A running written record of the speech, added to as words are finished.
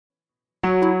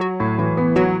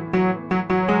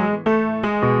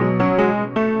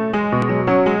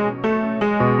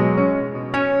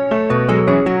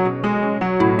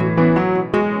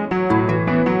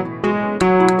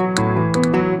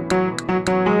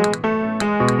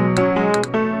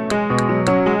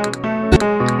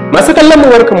Masu kallon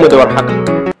mu barkanmu da warhaka.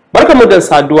 Barkanmu da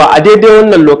saduwa a daidai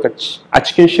wannan lokaci a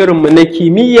cikin shirinmu na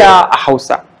kimiyya a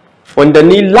Hausa, wanda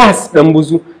ni Las Dan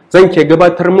Buzu zan ke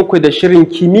gabatar muku da shirin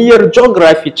kimiyyar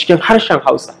Jogirafi cikin harshen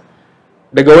Hausa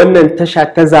daga wannan tasha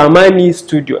ta Zamani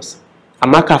Studios.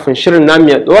 Amma kafin shirin namu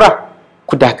ya dora,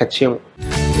 ku dakace mu.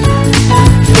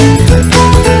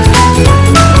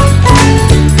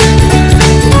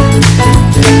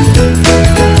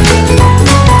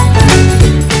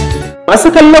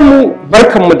 Masu kallon mu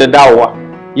barkanmu da dawowa,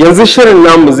 yanzu shirin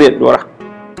namu zai dora.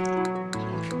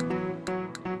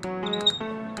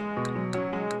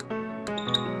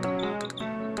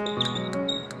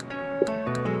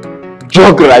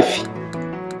 Jogirafi.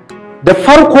 Da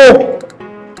farko,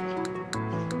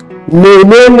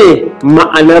 menene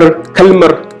ma'anar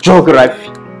kalmar Jogirafi?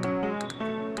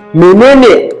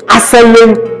 Menene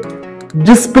asalin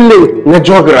discipline na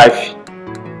Jogirafi?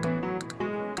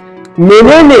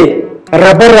 Menene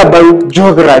rabe-raben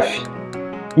Jogirafi?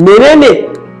 Menene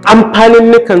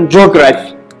amfanin nukan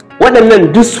Jogirafi?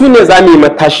 Waɗannan duk su ne za mu yi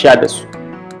matashiya da su.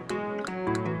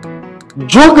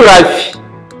 Jogirafi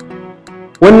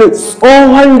wani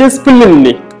tsohon discipline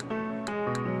ne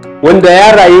wanda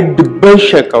ya rayu dubban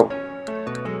shekaru.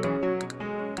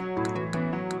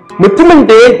 Mutumin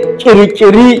da ya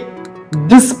ƙirƙiri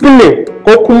discipline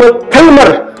ko kuma kalmar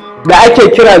da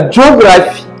ake kira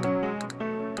Jogirafi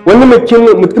wani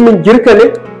mutumin Girka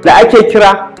ne da ake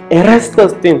kira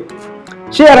Eratosthenes.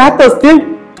 Shi Eratosthenes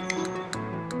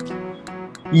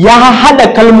ya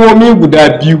haɗa kalmomi guda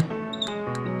biyu.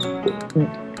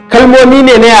 Kalmomi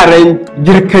ne na yaren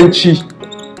Girkanci.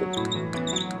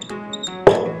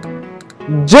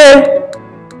 J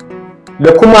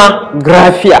da kuma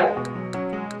Grafiya.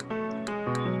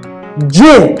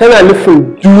 J tana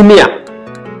nufin duniya,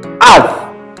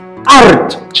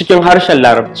 art cikin harshen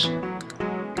Larabci.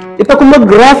 Ita kuma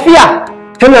Grafiya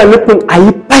tana nufin a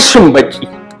yi fashin baki,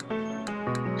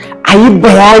 a yi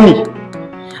bayani,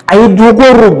 a yi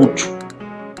dogon rubutu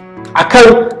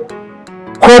akan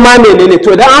koma menene.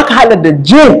 To idan aka hada da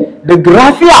J da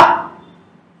Grafiya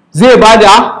zai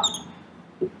bada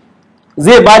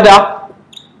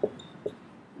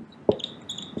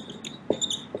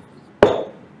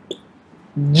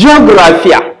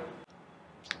Jogirafiya.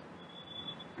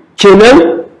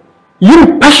 Kenan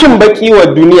yin fashin baki wa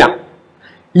duniya,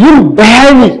 yin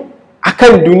bayani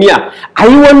akan duniya, a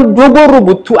yi wani dogon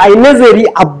rubutu, a yi nazari,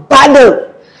 a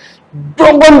bada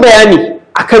dogon bayani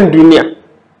akan duniya.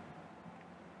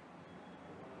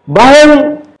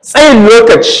 Bayan tsayin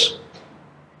lokaci,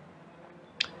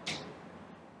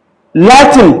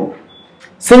 Latin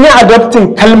sun yi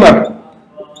adoptin kalmar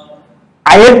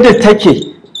a yadda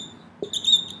take,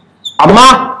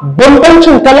 amma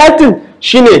bambancin ta Latin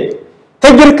shine ta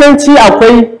Girkanci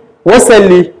akwai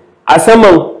wasali a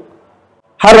saman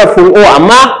harafin O,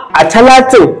 amma a ta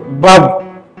Latin babu.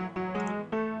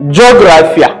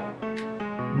 Jogirafiya.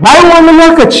 Bayan wani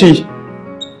lokaci,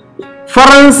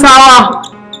 Faransawa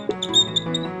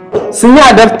sun yi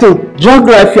adaptin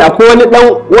Jogirafi, akwai wani ɗan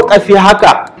waƙafi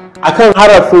haka akan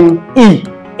harafin E,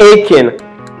 A kenan.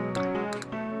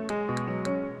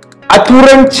 A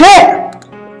turance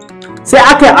sai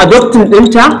aka yi adoptin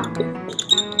ɗinta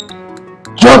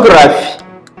Jogirafi.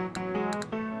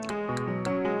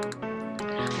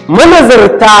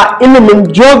 Manazarta ilimin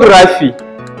Jogirafi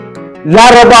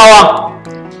Larabawa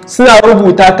suna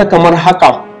rubuta ta kamar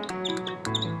haka: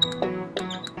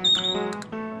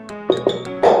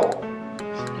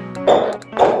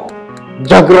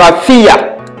 Jogirafiyya.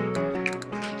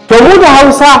 To mu da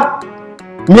Hausa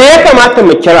me ya kamata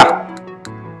mu kira?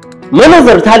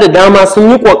 Manazarta da dama sun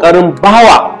yi ƙoƙarin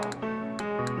bawa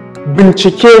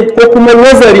bincike ko kuma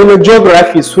nazari na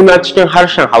Jogirafi suna cikin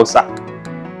harshen Hausa.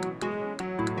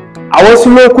 A wasu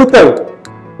lokutan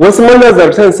wasu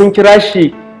manazartan sun kira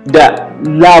shi da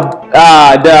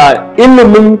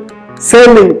ilimin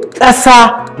sanin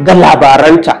ƙasa da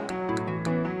labaranta.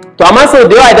 To amma sau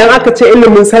da yawa idan aka ce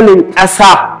ilimin sanin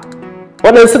ƙasa,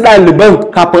 waɗansu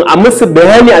ɗaliban kafin a musu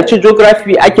bayani a ce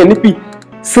Jogirafi ake nufi,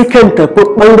 sukan tafi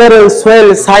ɓangaren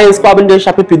soil science ko abin da ya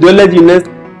shafi pedology na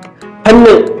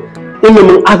fannin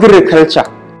ilimin agriculture.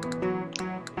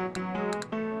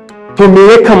 To me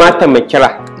ya kamata mu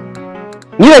kira?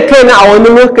 Ni da kaina a wani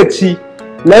lokaci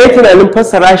na yi tunanin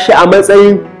fassara shi a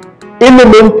matsayin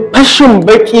ilimin fashin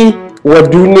baki wa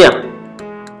duniya.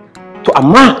 To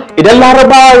amma idan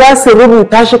Larabawa za su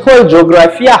rubuta shi kawai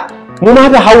Jogirafiya, mu ma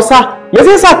da Hausa me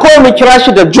zai sa kawai mu kira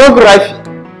shi da Jogirafi?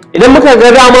 Idan muka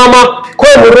ga dama ma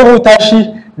kawai mu rubuta shi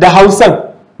da Hausan,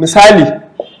 misali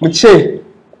mu ce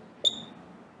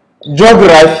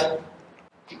Jogirafi.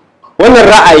 Wannan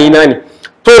ra'ayina ne.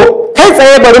 To kai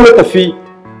tsaye bari mu tafi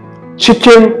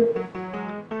cikin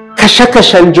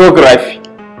kashe-kashen geography.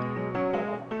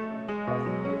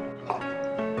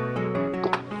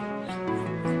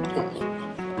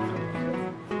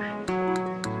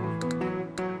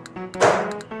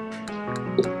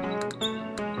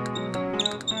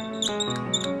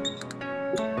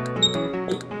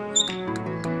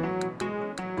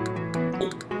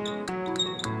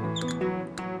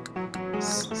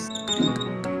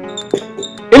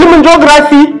 Ilimin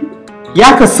geography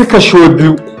ya kasu kashe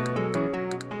biyu.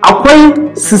 Akwai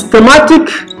systematic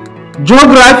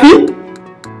geography,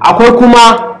 akwai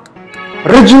kuma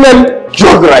regional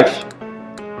geography.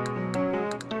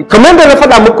 Kamar da na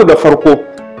faɗa muku da farko,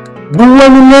 duk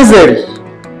wani nazari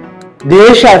da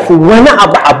ya shafi wani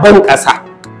abu a ban ƙasa,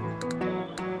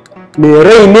 mai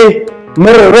rai ne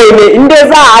mara rai ne, inda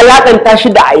za a alaƙanta shi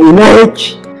da a ina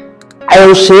yake, a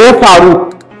yaushe ya faru,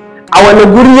 a wani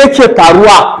guri yake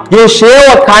faruwa, yaushe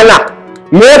ya wakana,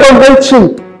 me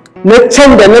bambancin na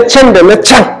can da na can da na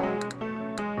can,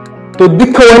 to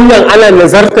duka wannan ana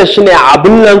nazartar shi ne a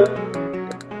abin nan,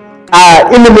 a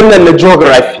ilimin nan na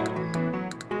geography.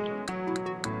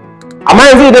 Amma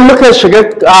yanzu idan muka shiga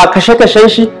kashe-kashen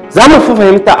shi za mu fi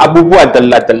fahimta abubuwa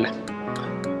dalla-dalla.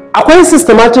 Akwai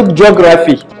systematic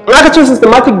geography. In aka ce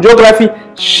systematic geography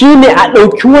shine a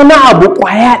ɗauki wani abu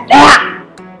ƙwaya ɗaya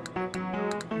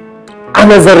a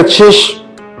nazarce shi.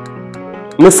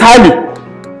 Misali,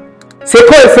 sai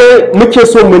kawai sai muke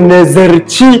so mu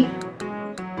nazarci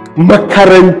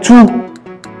makarantu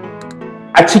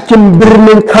a cikin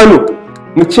birnin Kano.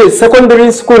 Mu ce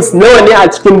secondary schools nawa ne a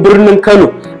cikin birnin Kano,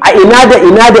 a ina da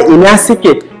ina da ina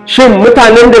suke, shin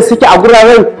mutanen da suke a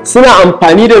guraren suna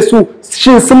amfani da su,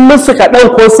 shin sun musu kaɗan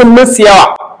ko sun musu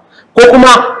yawa, ko kuma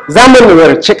za mu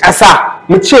nazarci ƙasa,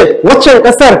 mu ce waccan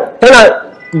ƙasar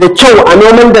tana da kyau a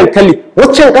noman dankali,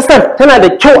 waccan ƙasar tana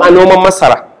da kyau a noman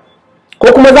masara, ko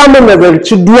kuma za mu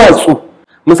nazarci duwatsu.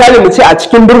 Misali mu ce a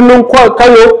cikin birnin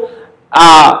Kano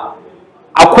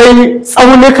akwai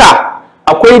tsaunuka,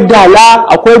 akwai dala,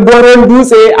 akwai goron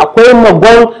dutse, akwai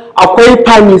magon, akwai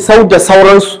famisau da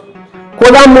sauransu. Ko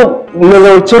za mu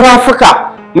nazarci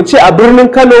rafuka, mu ce a birnin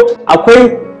Kano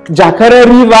akwai Jakarar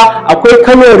river, akwai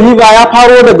Kano river ya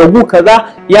faro daga gu kaza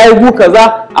ya yi gu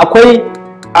kaza, akwai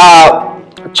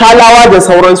Calawa da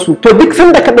sauransu. To duk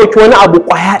sanda ka ɗauki wani abu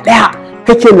ƙwaya ɗaya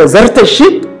kake nazartar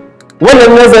shi,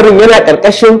 wannan nazarin yana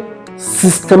ƙarƙashin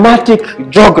systematic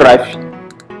geography.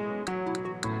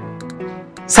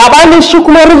 Sabanin shi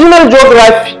kuma regional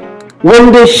geography,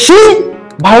 wanda shi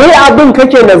ba wai abin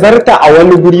kake nazarta a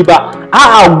wani guri ba,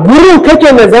 a'a gurin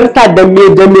kake nazarta da me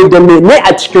ne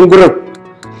a cikin gurin.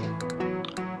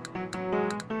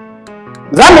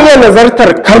 Za mu iya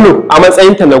nazartar Kano a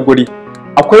matsayinta na guri.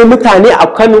 Akwai mutane a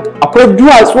Kano, akwai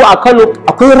duwatsu a Kano,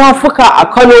 akwai rafuka a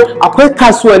Kano, akwai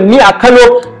kasuwanni a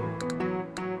Kano,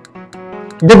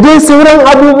 da dai sauran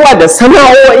abubuwa da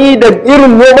sana'o'i da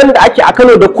irin noman da ake a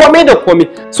Kano da komai da komai.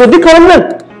 So duka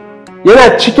wannan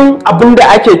yana cikin abin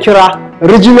da ake kira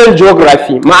regional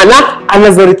geography, ma'ana a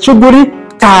nazarci guri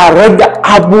tare da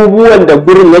abubuwan da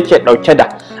gurin yake ɗauke da.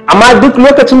 Amma duk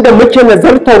lokacin da muke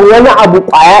nazartar wani abu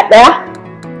ƙwaya ɗaya,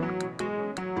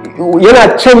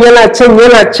 yana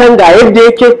can ga yadda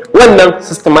yake, wannan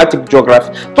systematic geography.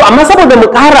 To amma saboda mu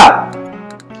ƙara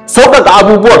sauƙaƙa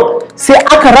abubuwan, sai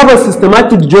aka raba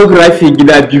systematic geography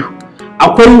gida biyu.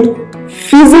 Akwai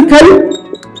physical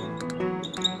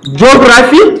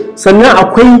geography, sannan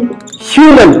akwai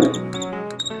human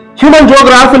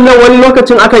geography. nan wani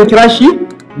lokacin akan kira shi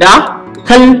da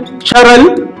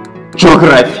cultural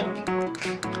geography.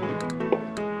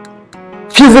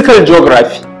 Physical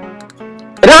geography,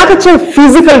 idan aka ce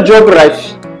physical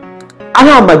geography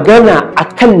ana magana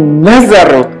akan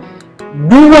nazarin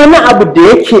duk wani abu da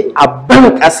yake a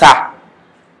ban ƙasa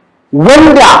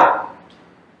wanda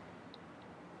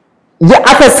ya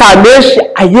aka same shi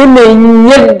a yanayin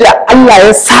yadda Allah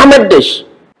ya samar da shi,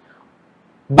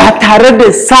 ba tare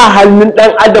da sa hannun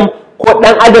ɗan adam ko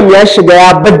ɗan adam ya shiga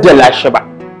ya baddala shi ba.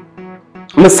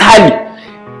 Misali,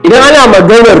 idan ana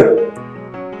maganar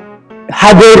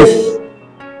hadari,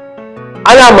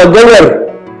 ana maganar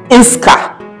iska,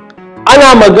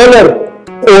 ana maganar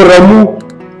ƙoramu,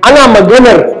 ana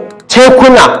maganar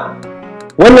tekuna,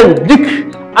 wannan duk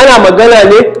ana magana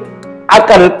ne a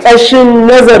ƙarƙashin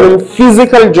nazarin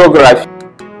physical geography.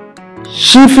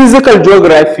 Shi physical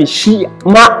geography shi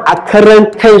ma a karan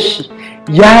kanshi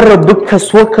ya rabu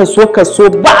kaso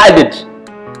ba adadi.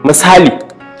 Misali,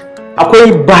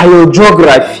 akwai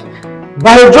biogeography.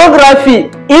 Biogeography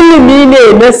ilimi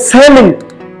ne na sanin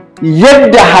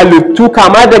yadda halittu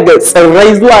kama daga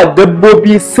tsirrai zuwa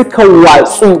dabbobi suka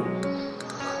watsu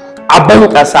a ban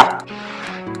ƙasa.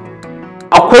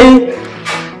 akwai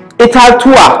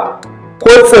itatuwa ko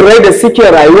tsirrai da suke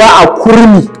rayuwa a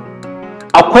kurmi,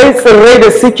 akwai tsirrai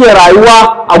da suke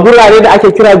rayuwa a gurare da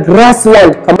ake kira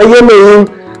grassland kamar yanayin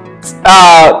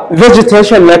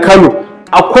vegetation na Kano,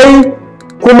 akwai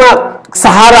kuma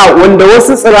sahara wanda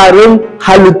wasu tsirarin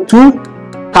halittu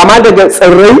kama daga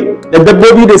tsirrai da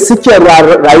dabbobi da suke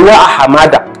rayuwa a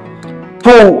hamada. To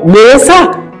me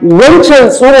yasa wancan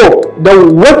tsiro da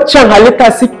waccan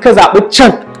halitta suka zaɓi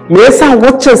can, me yasa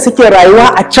waccan suke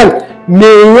rayuwa a can, me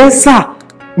yasa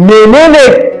menene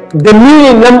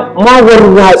dalilin na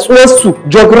mawarwatsuwarsu,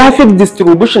 geographic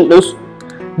distribution ɗinsu,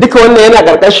 duka wannan yana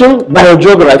ƙarƙashin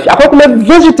biogeography. Akwai kuma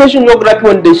vegetation geography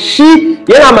wanda shi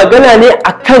yana magana ne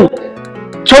akan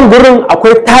can gurin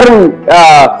akwai tarin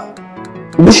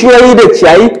bishiyoyi da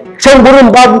ciyayi, can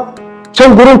gurin babu,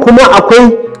 can gurin kuma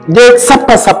akwai dai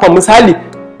saffa-saffa. Misali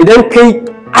idan kai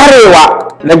arewa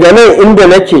daga nan inda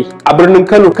nake a birnin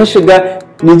Kano ka shiga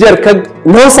Nijar ka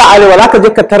nausa arewa za ka je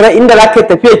ka tarar inda za ka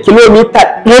tafiya kilomita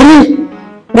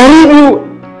 100-200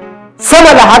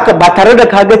 sama da haka ba tare da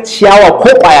ka ga ciyawa ko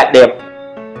ƙwaya ɗaya.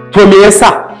 To me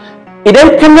yasa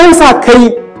idan ka nausa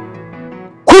kai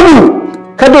kudu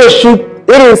ka doshi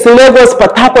irin su Lagos,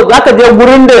 Port Harcourt, za ka je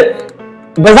gurin da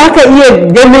ba za ka iya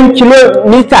ganin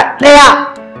kilomita 1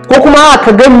 ko kuma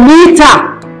ka ga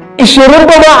mita 20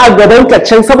 ba ma a gaban ka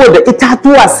can saboda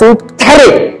itatuwa sun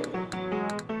tare.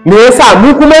 Me yasa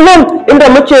mu kuma nan inda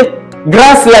muke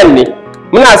grassland ne,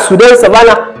 muna Sudan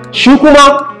savannah, shi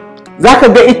kuma za ka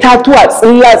ga itatuwa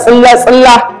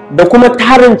tsilla da kuma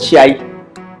tarin ciyayi.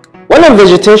 Wannan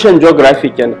vegetation geography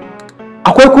kenan.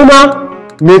 Akwai kuma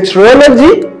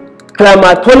meteorology,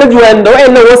 climatology, wanda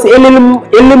wayannan wasu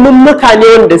ilimin mutane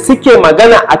wanda suke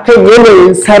magana akan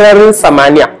yanayin sararin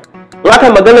samaniya. Aka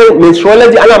magana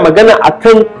meteorology ana magana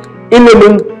akan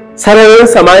ilimin sararin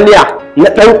samaniya na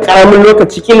ɗan ƙaramin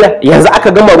lokaci, kila yanzu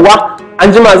aka gama ruwa,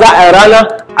 an jima za a yi rana,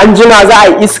 an jima za a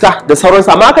yi iska da sauransu.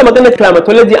 Amma aka magana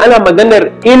climatology ana maganar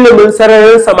ilimin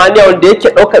sararin samaniya wanda yake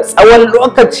ɗaukar tsawon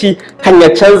lokaci kan ya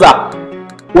canza,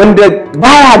 wanda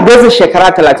baya gaza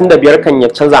shekara 35 kan ya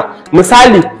canza.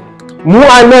 Misali mu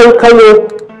a nan Kano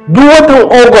duk watan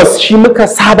August shi muka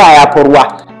saba ya fi ruwa,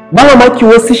 ba mamaki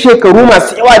wasu shekaru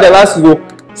masu yawa da za su zo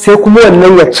sai kuma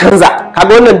wannan ya canza.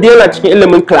 Kaga wannan dai yana cikin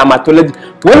ilimin climatology.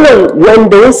 Wannan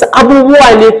wanda wasu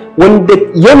abubuwa ne wanda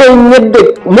yanayin yadda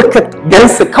muka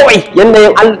gansu kawai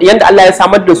yanda Allah ya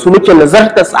samar da su muke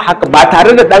nazartar su haka ba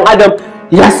tare da dan adam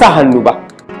ya sa hannu ba.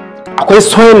 Akwai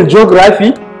soil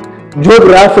geography,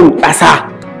 geographin ƙasa,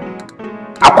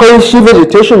 akwai shi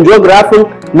vegetation geography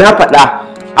na faɗa,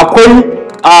 akwai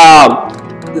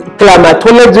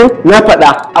climatology na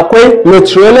faɗa, akwai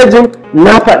meteorology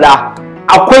na faɗa,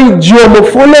 akwai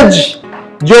geomorphology.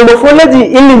 Geomorphology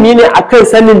ilimi ne akan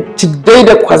sanin tuddai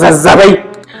da kwazazzabai.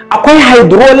 Akwai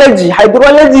hydrology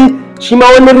shi ma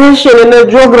wani reshe ne na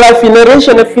geography, na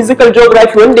reshe na physical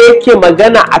geography wanda yake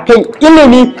magana akan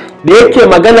ilimi da yake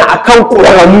magana akan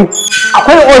ƙoramu.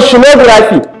 Akwai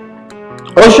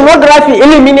oceanography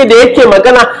ilimi ne da yake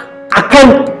magana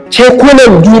akan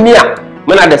tekunan duniya.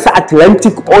 Muna da su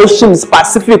Atlantic Ocean,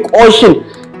 Pacific Ocean.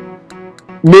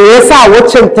 Me yasa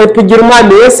waccan ta fi girma,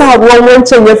 me yasa ruwan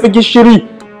wancan ya fi gishiri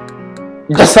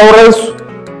da sauransu.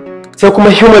 Sai kuma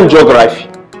human geography.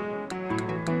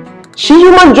 Shi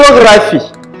human geography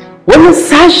wani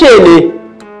sashe ne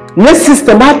na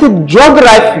systematic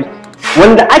geography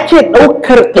wanda ake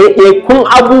ɗaukar ɗaiɗaikun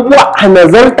abubuwa a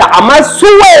nazarta, amma su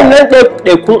wayannan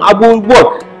ɗaiɗaikun abubuwan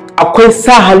akwai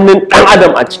sa hannun ɗan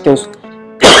adam a cikinsu.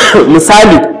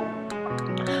 Misali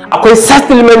akwai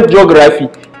settlement geography,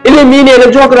 ilimi ne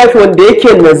na geography wanda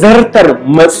yake nazartar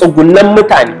matsugunan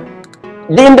mutane.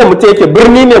 Duk inda mutum yake,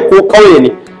 birni ne ko ƙauye ne,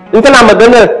 in kana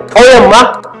maganar ƙauyen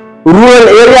ma rural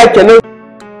area kenan,